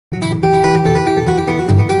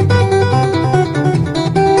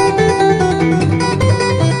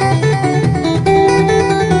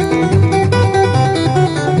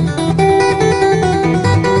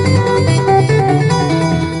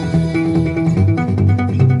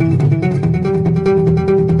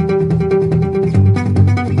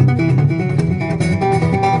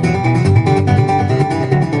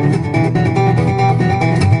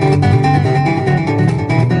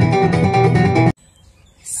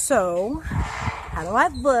So, how do I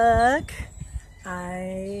look?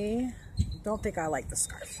 I don't think I like the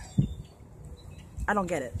scarf. I don't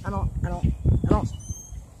get it. I don't.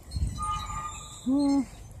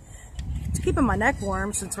 It's keeping my neck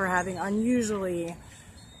warm since we're having unusually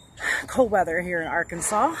cold weather here in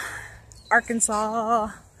Arkansas.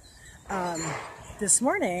 This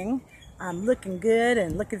morning, I'm looking good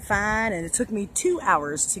and looking fine, and it took me 2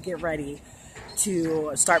 hours to get ready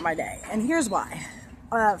to start my day. And here's why.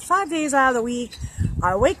 5 days out of the week,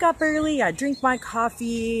 I wake up early, I drink my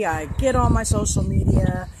coffee, I get on my social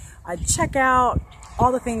media, I check out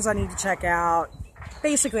all the things I need to check out.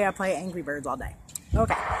 Basically, I play Angry Birds all day.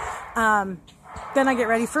 Okay. Then I get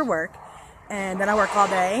ready for work, and then I work all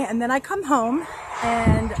day, and then I come home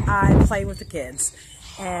and I play with the kids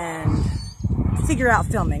and figure out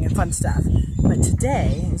filming and fun stuff. But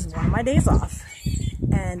today is one of my days off,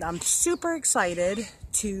 and I'm super excited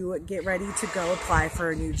to get ready to go apply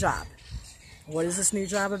for a new job. What is this new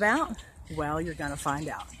job about? Well, you're gonna find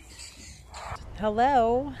out.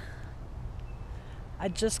 Hello. I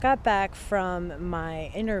just got back from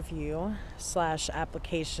my interview /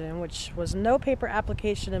 application, which was no paper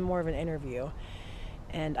application and more of an interview.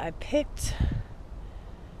 And I picked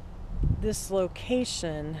this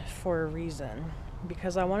location for a reason,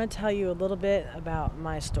 because I want to tell you a little bit about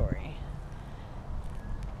my story.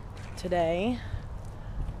 Today,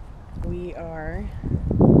 we are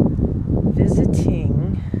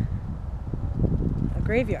visiting a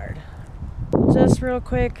graveyard. Just real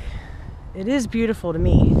quick, it is beautiful to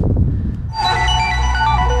me.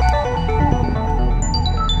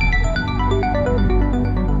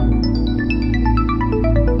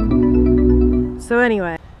 So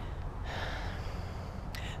anyway,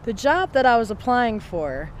 the job that I was applying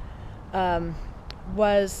for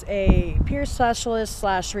was a peer specialist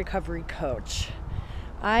 / recovery coach.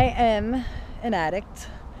 I am an addict.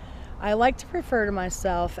 I like to refer to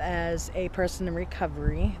myself as a person in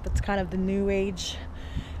recovery. That's kind of the new age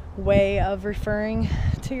way of referring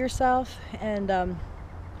to yourself. And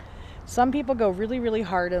some people go really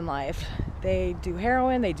hard in life. They do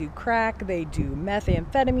heroin, they do crack, they do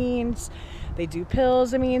methamphetamines, they do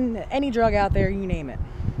pills. I mean, any drug out there, you name it.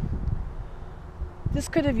 This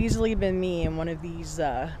could have easily been me in one of these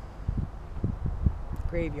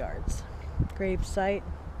graveyards. Grave site.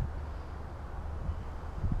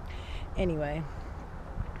 Anyway.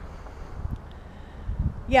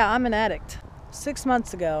 Yeah, I'm an addict. 7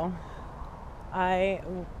 months ago, my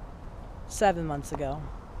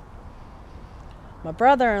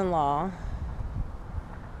brother-in-law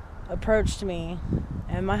approached me,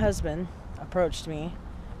 and my husband approached me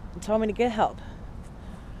and told me to get help.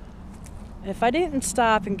 If I didn't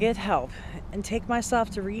stop and get help and take myself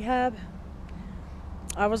to rehab,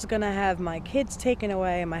 I was going to have my kids taken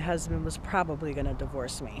away, and my husband was probably going to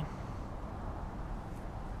divorce me.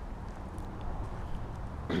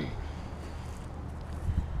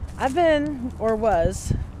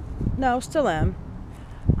 Still am.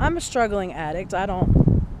 I'm a struggling addict. I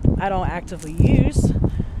don't actively use.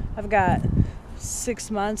 I've got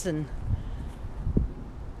 6 months and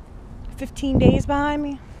 15 days behind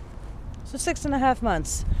me. So 6.5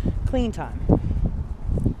 months clean time.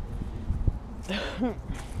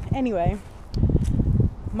 Anyway,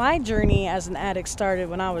 my journey as an addict started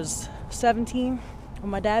when I was 17,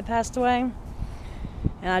 when my dad passed away,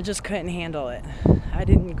 and I just couldn't handle it. I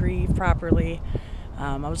didn't grieve properly.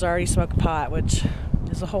 I was already smoking pot, which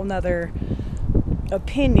is a whole nother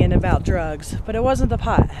opinion about drugs, but it wasn't the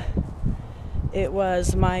pot. It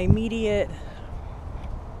was my immediate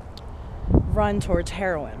run towards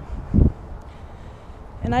heroin.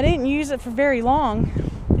 And I didn't use it for very long.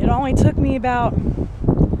 It only took me about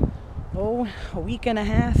a week and a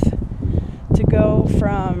half to go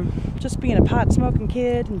from just being a pot smoking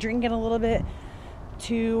kid and drinking a little bit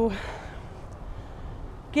to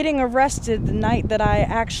getting arrested the night that I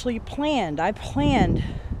actually planned. I planned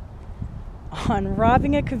on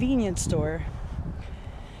robbing a convenience store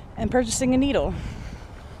and purchasing a needle.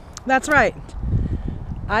 That's right.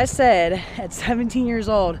 I said at 17 years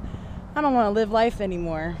old, I don't want to live life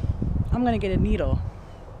anymore. I'm going to get a needle.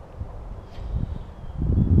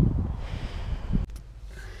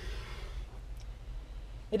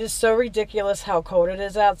 It is so ridiculous how cold it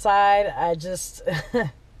is outside.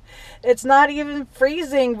 It's not even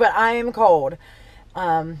freezing, but I am cold.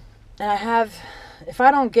 And if I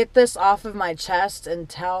don't get this off of my chest and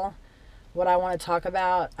tell what I want to talk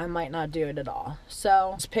about, I might not do it at all.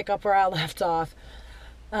 So let's pick up where I left off.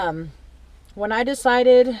 When I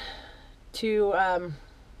decided to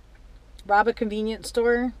rob a convenience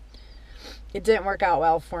store, it didn't work out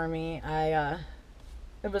well for me.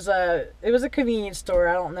 It was a convenience store.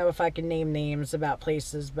 I don't know if I can name names about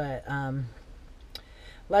places, but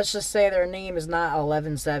let's just say their name is not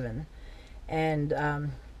 11-7. And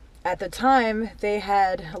at the time, they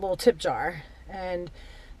had a little tip jar. And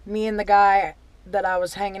me and the guy that I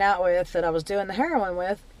was hanging out with, that I was doing the heroin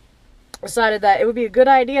with, decided that it would be a good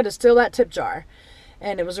idea to steal that tip jar.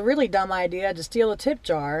 And it was a really dumb idea to steal a tip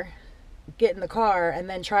jar, get in the car, and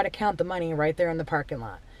then try to count the money right there in the parking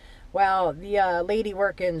lot. Well, the lady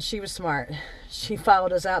working, she was smart. She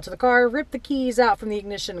followed us out to the car, ripped the keys out from the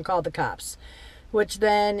ignition, and called the cops, which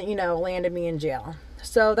then, landed me in jail.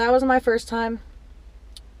 So that was my first time.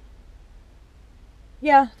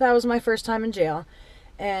 Yeah, that was my first time in jail.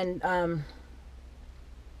 And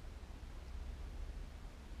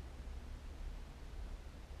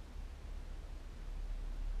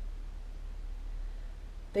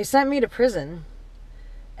they sent me to prison,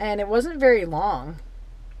 and it wasn't very long.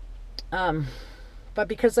 But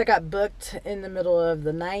because I got booked in the middle of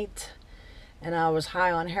the night and I was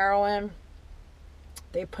high on heroin,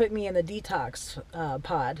 they put me in the detox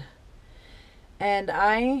pod. And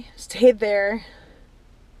I stayed there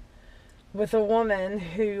with a woman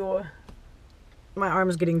who... My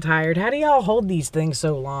arm's getting tired. How do y'all hold these things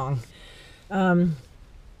so long?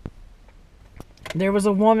 There was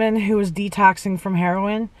a woman who was detoxing from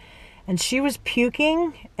heroin, and she was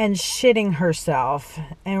puking and shitting herself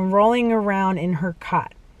and rolling around in her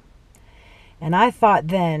cot. And I thought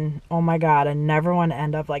then, oh my God, I never want to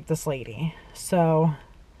end up like this lady. So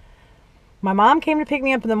my mom came to pick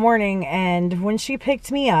me up in the morning, and when she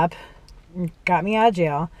picked me up, got me out of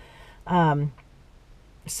jail,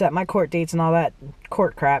 set my court dates and all that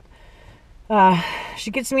court crap,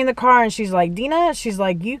 she gets me in the car and she's like, Dina, she's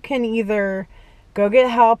like, you can either go get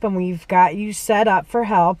help and we've got you set up for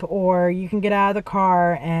help, or you can get out of the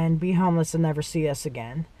car and be homeless and never see us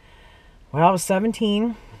again. Well, I was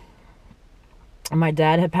 17 and my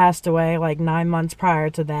dad had passed away like 9 months prior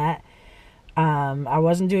to that. I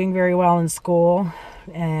wasn't doing very well in school,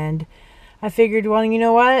 and I figured, well, you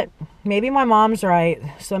know what? Maybe my mom's right,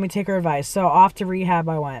 so let me take her advice. So off to rehab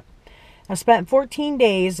I went. I spent 14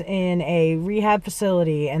 days in a rehab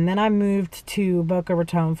facility, and then I moved to Boca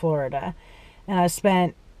Raton, Florida. And I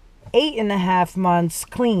spent 8.5 months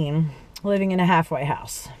clean, living in a halfway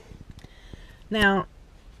house. Now,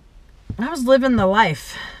 I was living the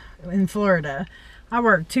life in Florida. I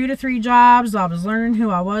worked 2 to 3 jobs. I was learning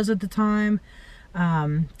who I was at the time.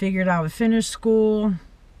 Figured I would finish school.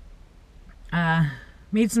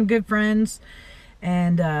 Made some good friends.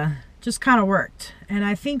 And just kind of worked. And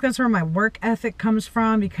I think that's where my work ethic comes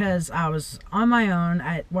from, because I was on my own.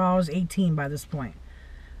 I was 18 by this point.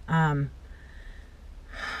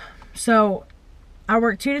 So I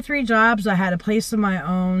worked 2 to 3 jobs. I had a place of my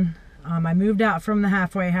own. I moved out from the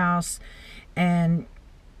halfway house and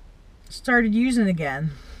started using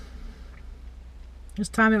again. This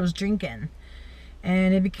time it was drinking,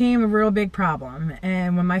 and it became a real big problem.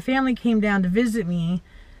 And when my family came down to visit me,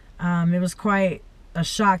 it was quite a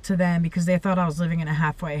shock to them, because they thought I was living in a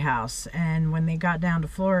halfway house. And when they got down to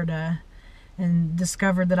Florida and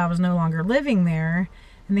discovered that I was no longer living there,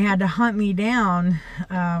 and they had to hunt me down,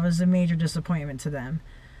 was a major disappointment to them.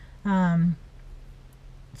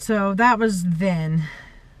 So that was then.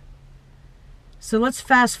 So let's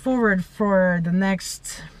fast forward for the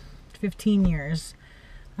next 15 years.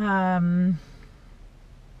 Yeah,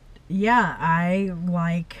 I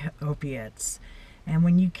like opiates. And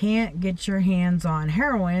when you can't get your hands on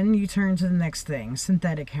heroin, you turn to the next thing,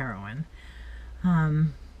 synthetic heroin.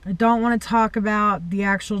 I don't want to talk about the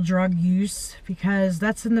actual drug use, because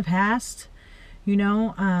that's in the past.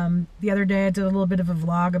 The other day I did a little bit of a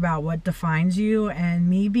vlog about what defines you, and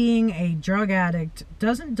me being a drug addict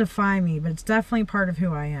doesn't define me, but it's definitely part of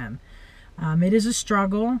who I am. It is a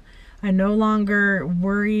struggle. I no longer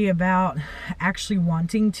worry about actually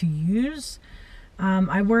wanting to use.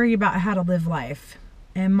 I worry about how to live life.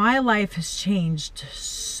 And my life has changed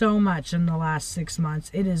so much in the last 6 months.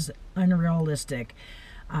 It is unrealistic.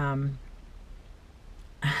 I'm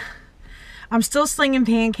still slinging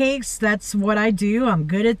pancakes. That's what I do. I'm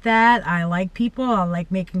good at that. I like people. I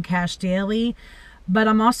like making cash daily. But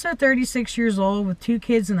I'm also 36 years old with 2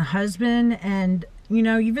 kids and a husband. And,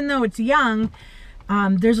 even though it's young,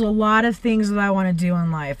 there's a lot of things that I want to do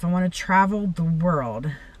in life. I want to travel the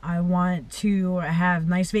world. I want to have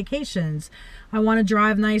nice vacations. I want to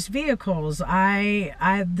drive nice vehicles.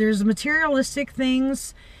 There's materialistic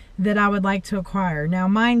things that I would like to acquire. Now,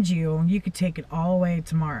 mind you, you could take it all away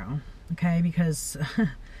tomorrow. Okay, because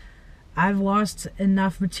I've lost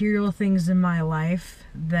enough material things in my life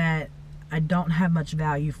that I don't have much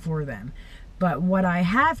value for them. But what I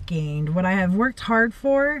have gained, what I have worked hard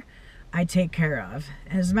for, I take care of.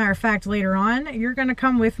 As a matter of fact, later on, you're going to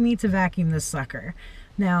come with me to vacuum this sucker.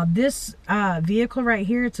 Now, this vehicle right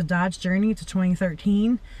here, it's a Dodge Journey. It's a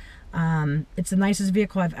 2013. It's the nicest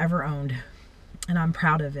vehicle I've ever owned, and I'm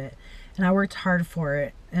proud of it. And I worked hard for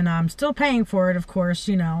it, and I'm still paying for it, of course,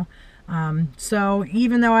 you know. So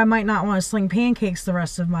even though I might not want to sling pancakes the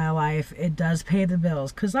rest of my life, it does pay the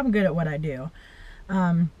bills because I'm good at what I do.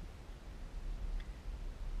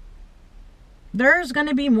 There's going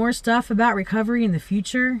to be more stuff about recovery in the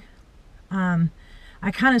future.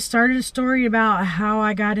 I kind of started a story about how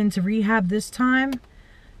I got into rehab this time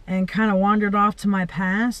and kind of wandered off to my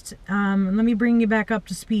past. Let me bring you back up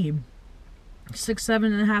to speed.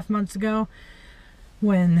 7.5 months ago,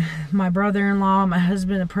 when my brother-in-law, my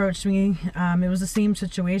husband, approached me, it was the same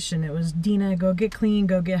situation. It was, Dina, go get clean,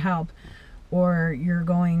 go get help, or you're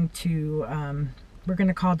going to, we're going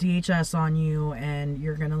to call DHS on you, and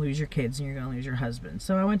you're going to lose your kids, and you're going to lose your husband.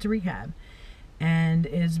 So I went to rehab, and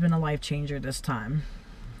it's been a life changer this time.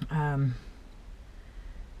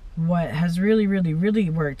 What has really, really, really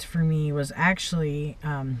worked for me was actually,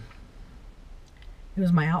 it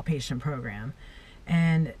was my outpatient program.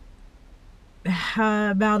 And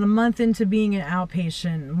about a month into being an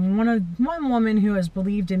outpatient, one woman who has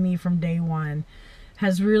believed in me from day one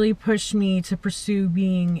has really pushed me to pursue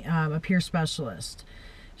being a peer specialist.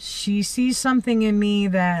 She sees something in me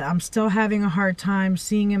that I'm still having a hard time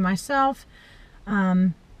seeing in myself,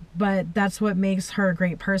 but that's what makes her a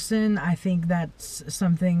great person. I think that's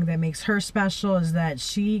something that makes her special, is that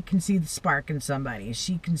she can see the spark in somebody.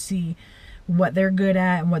 She can see what they're good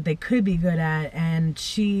at and what they could be good at, and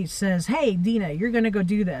she says, hey Dina, you're gonna go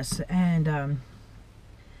do this. And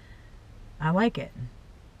I like it.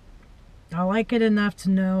 I like it enough to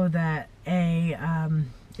know that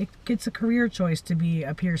it's a career choice to be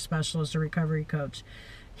a peer specialist or recovery coach.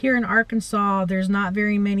 Here in Arkansas, there's not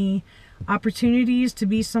very many opportunities to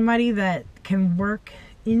be somebody that can work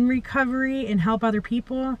in recovery and help other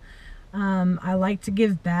people. I like to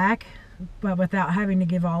give back, but without having to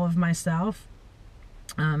give all of myself.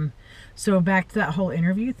 So back to that whole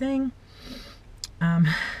interview thing.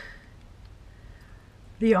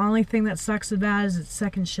 The only thing that sucks about it is it's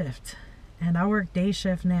second shift, and I work day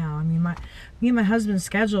shift now. I mean, me and my husband's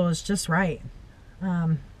schedule is just right.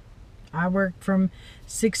 I work from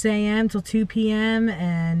 6 a.m. till 2 p.m.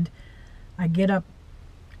 and I get up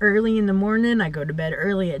early in the morning. I go to bed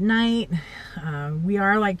early at night. We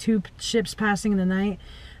are like 2 shifts passing in the night.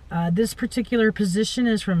 This particular position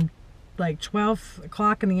is from like 12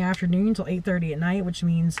 o'clock in the afternoon till 8:30 at night, which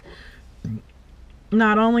means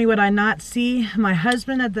not only would I not see my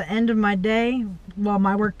husband at the end of my day, well,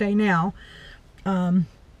 my work day now,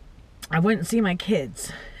 I wouldn't see my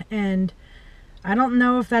kids. And I don't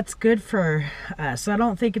know if that's good for us. I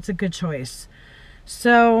don't think it's a good choice.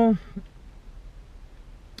 So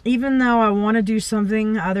even though I want to do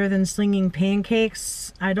something other than slinging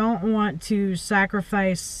pancakes, I don't want to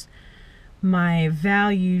sacrifice my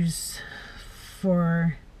values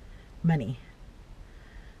for money.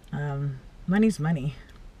 Money's money.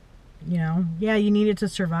 You know, yeah, you need it to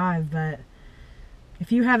survive, but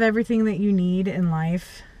if you have everything that you need in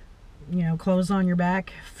life, you know, clothes on your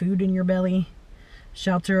back, food in your belly,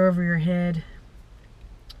 shelter over your head,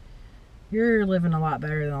 you're living a lot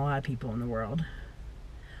better than a lot of people in the world.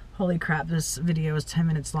 Holy crap, this video is 10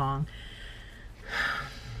 minutes long.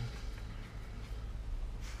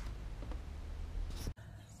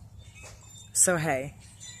 So hey,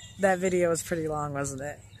 that video was pretty long, wasn't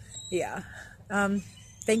it? Yeah.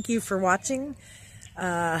 Thank you for watching.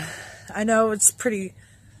 I know it's pretty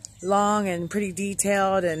long and pretty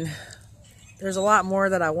detailed, and there's a lot more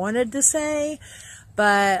that I wanted to say,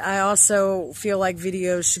 but I also feel like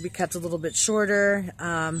videos should be kept a little bit shorter.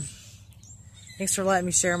 Thanks for letting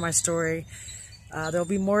me share my story. There'll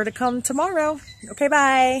be more to come tomorrow. Okay,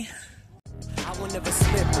 bye. I will never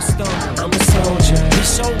slip or stumble. I'm a soldier.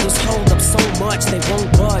 These shoulders hold up so much they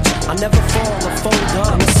won't budge. I never fall or fold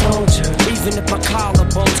up. I'm a soldier. Even if my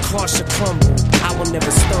collarbones crush or crumble, I will never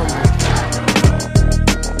stumble.